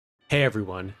Hey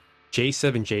everyone,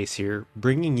 J7Jace here,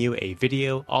 bringing you a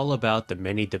video all about the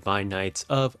many Divine Knights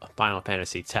of Final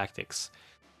Fantasy Tactics.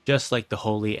 Just like the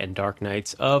Holy and Dark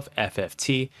Knights of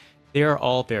FFT, they are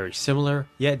all very similar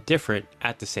yet different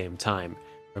at the same time,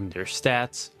 from their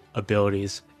stats,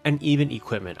 abilities, and even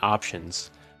equipment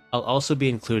options. I'll also be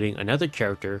including another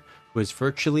character who is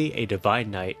virtually a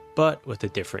Divine Knight but with a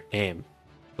different name.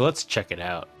 So let's check it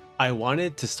out. I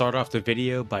wanted to start off the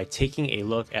video by taking a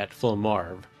look at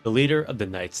Fulmarv, the leader of the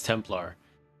Knights Templar.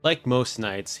 Like most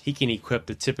knights, he can equip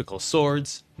the typical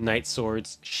swords, knight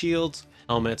swords, shields,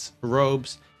 helmets,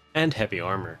 robes, and heavy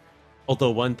armor.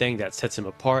 Although one thing that sets him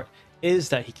apart is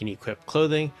that he can equip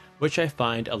clothing, which I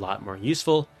find a lot more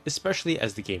useful, especially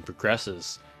as the game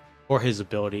progresses. For his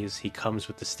abilities, he comes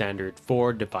with the standard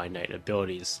 4 Divine Knight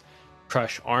abilities: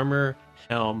 Crush Armor,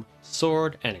 Helm,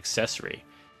 Sword, and Accessory.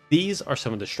 These are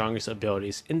some of the strongest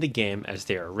abilities in the game as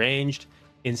they are ranged,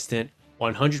 instant,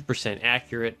 100%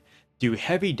 accurate, do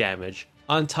heavy damage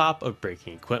on top of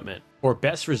breaking equipment. For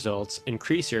best results,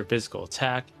 increase your physical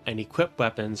attack and equip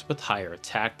weapons with higher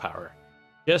attack power.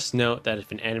 Just note that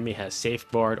if an enemy has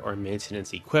safeguard or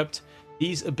maintenance equipped,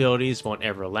 these abilities won't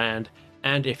ever land,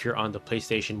 and if you're on the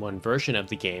PlayStation 1 version of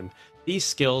the game, these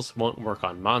skills won't work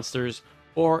on monsters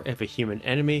or if a human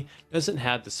enemy doesn't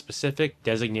have the specific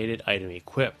designated item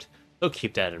equipped, so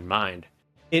keep that in mind.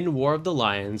 In War of the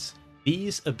Lions,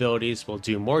 these abilities will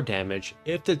do more damage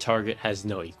if the target has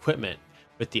no equipment,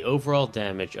 with the overall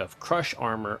damage of Crush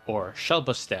Armor or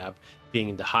Shelba Stab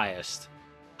being the highest.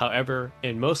 However,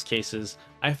 in most cases,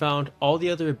 I found all the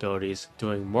other abilities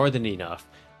doing more than enough,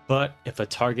 but if a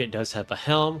target does have a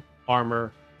helm,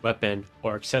 armor, weapon,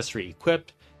 or accessory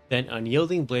equipped, then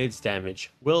Unyielding Blade's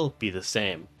damage will be the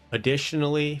same.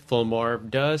 Additionally, Fulmarv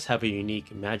does have a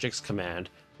unique Magic's command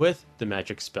with the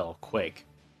magic spell Quake.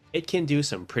 It can do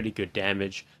some pretty good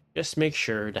damage, just make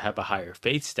sure to have a higher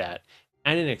Faith stat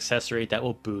and an accessory that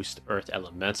will boost Earth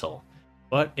Elemental.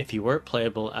 But if you were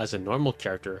playable as a normal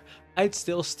character, I'd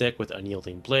still stick with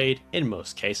Unyielding Blade in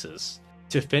most cases.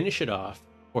 To finish it off,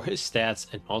 for his stats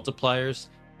and multipliers,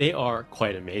 they are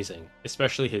quite amazing,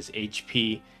 especially his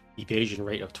HP, evasion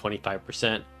rate of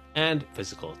 25%, and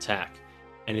physical attack.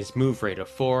 And his move rate of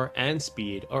 4 and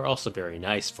speed are also very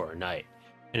nice for a knight.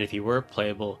 And if he were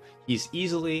playable, he's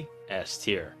easily S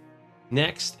tier.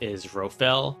 Next is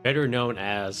Rophel, better known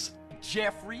as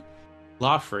Jeffrey.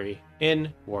 Lawfrey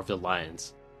in War of the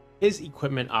Lions. His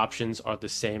equipment options are the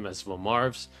same as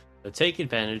Fulmarv's, so take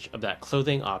advantage of that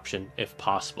clothing option if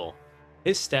possible.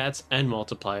 His stats and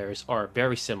multipliers are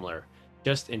very similar,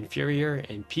 just inferior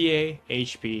in PA,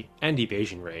 HP, and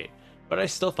evasion rate, but I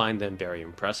still find them very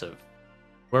impressive.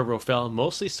 Where Rophel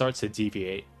mostly starts to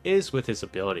deviate is with his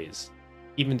abilities.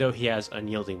 Even though he has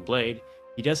Unyielding Blade,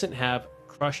 he doesn't have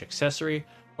Crush Accessory,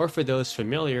 or for those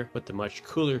familiar with the much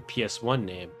cooler PS1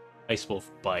 name, Ice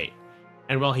Wolf Bite.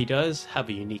 And while he does have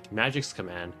a unique Magic's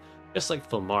command, just like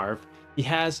Fulmarv, he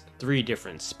has 3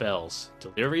 different spells: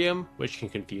 Delirium, which can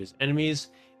confuse enemies,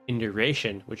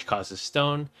 Induration, which causes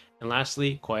stone, and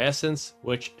lastly, Quiescence,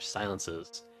 which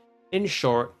silences. In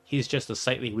short, he's just a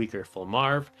slightly weaker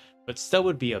Fulmarv, but still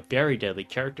would be a very deadly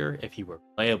character if he were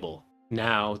playable.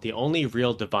 Now, the only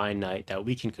real Divine Knight that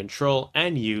we can control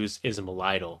and use is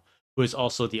Melidel, who is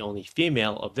also the only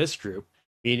female of this group,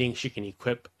 meaning she can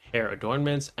equip hair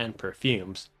adornments and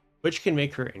perfumes, which can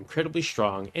make her incredibly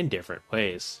strong in different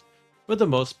ways. For the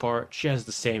most part, she has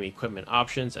the same equipment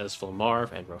options as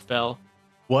Fulmarv and Rophel.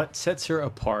 What sets her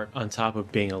apart on top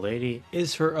of being a lady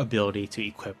is her ability to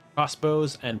equip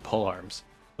crossbows and polearms,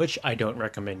 which I don't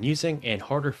recommend using in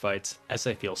harder fights as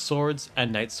I feel swords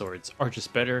and knight swords are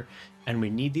just better, and we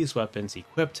need these weapons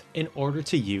equipped in order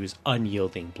to use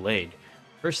Unyielding Blade.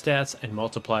 Her stats and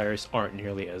multipliers aren't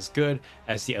nearly as good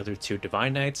as the other 2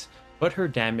 Divine Knights, but her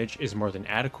damage is more than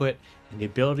adequate, and the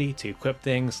ability to equip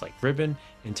things like Ribbon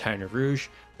and Taina Rouge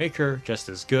make her just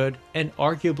as good and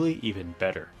arguably even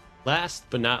better. Last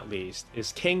but not least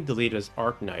is King Delita's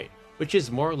Arc Knight, which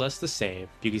is more or less the same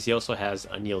because he also has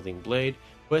Unyielding Blade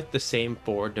with the same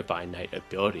 4 Divine Knight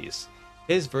abilities.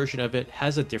 His version of it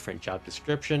has a different job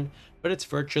description, but it's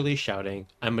virtually shouting,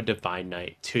 "I'm a Divine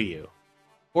Knight" to you.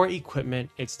 For equipment,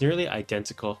 it's nearly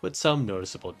identical with some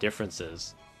noticeable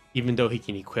differences. Even though he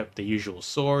can equip the usual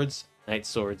swords, knight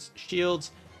swords,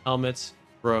 shields, helmets,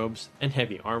 robes, and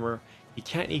heavy armor, he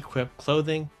can't equip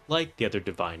clothing like the other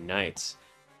Divine Knights.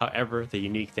 However, the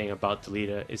unique thing about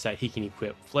Delita is that he can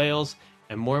equip flails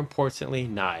and, more importantly,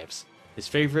 knives, his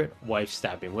favorite wife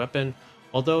stabbing weapon,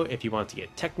 although if you want to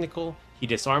get technical, he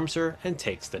disarms her and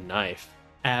takes the knife.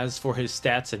 As for his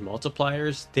stats and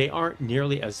multipliers, they aren't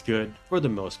nearly as good for the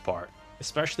most part,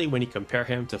 especially when you compare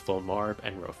him to Fulmarv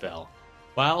and Rofel.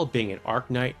 While being an Arc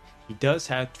Knight, he does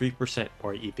have 3%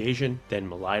 more evasion than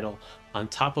Melidel, on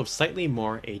top of slightly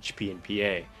more HP and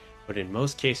PA, but in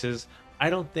most cases, I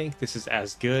don't think this is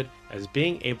as good as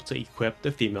being able to equip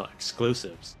the female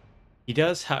exclusives. He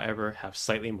does, however, have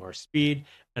slightly more speed,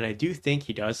 and I do think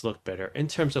he does look better in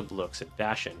terms of looks and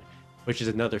fashion, which is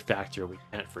another factor we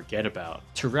can't forget about.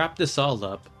 To wrap this all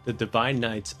up, the Divine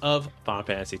Knights of Final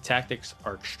Fantasy Tactics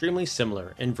are extremely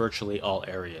similar in virtually all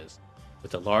areas,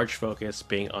 with a large focus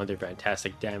being on their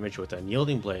fantastic damage with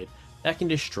Unyielding Blade that can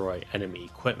destroy enemy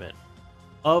equipment.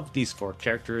 Of these four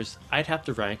characters, I'd have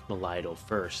to rank Melidel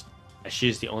first, as she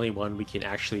is the only one we can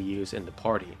actually use in the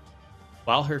party.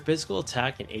 While her physical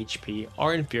attack and HP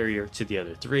are inferior to the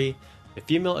other three, the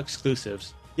female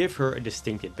exclusives give her a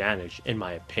distinct advantage in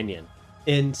my opinion.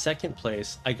 In second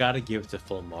place, I gotta give it to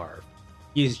Fulmarv.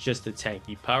 He is just a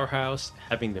tanky powerhouse,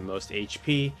 having the most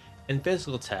HP and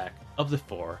physical attack of the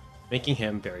four, making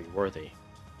him very worthy.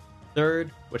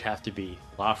 Third would have to be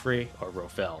Lofri or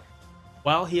Rofel.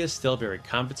 While he is still very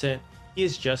competent, he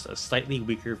is just a slightly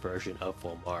weaker version of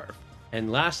Fulmarv.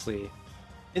 And lastly,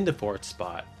 in the fourth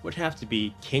spot would have to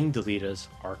be King Delita's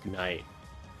Arc Knight.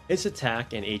 His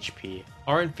attack and HP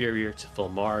are inferior to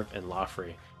Fulmarv and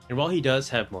Lofri, and while he does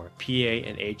have more PA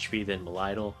and HP than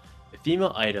Melidel, the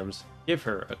female items give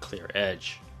her a clear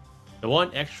edge. The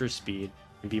one extra speed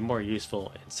can be more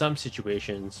useful in some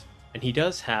situations, and he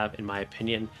does have, in my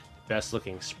opinion, the best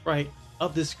looking sprite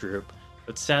of this group,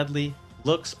 but sadly,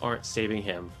 looks aren't saving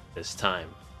him this time.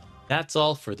 That's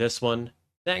all for this one.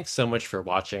 Thanks so much for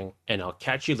watching, and I'll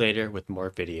catch you later with more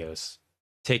videos.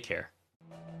 Take care.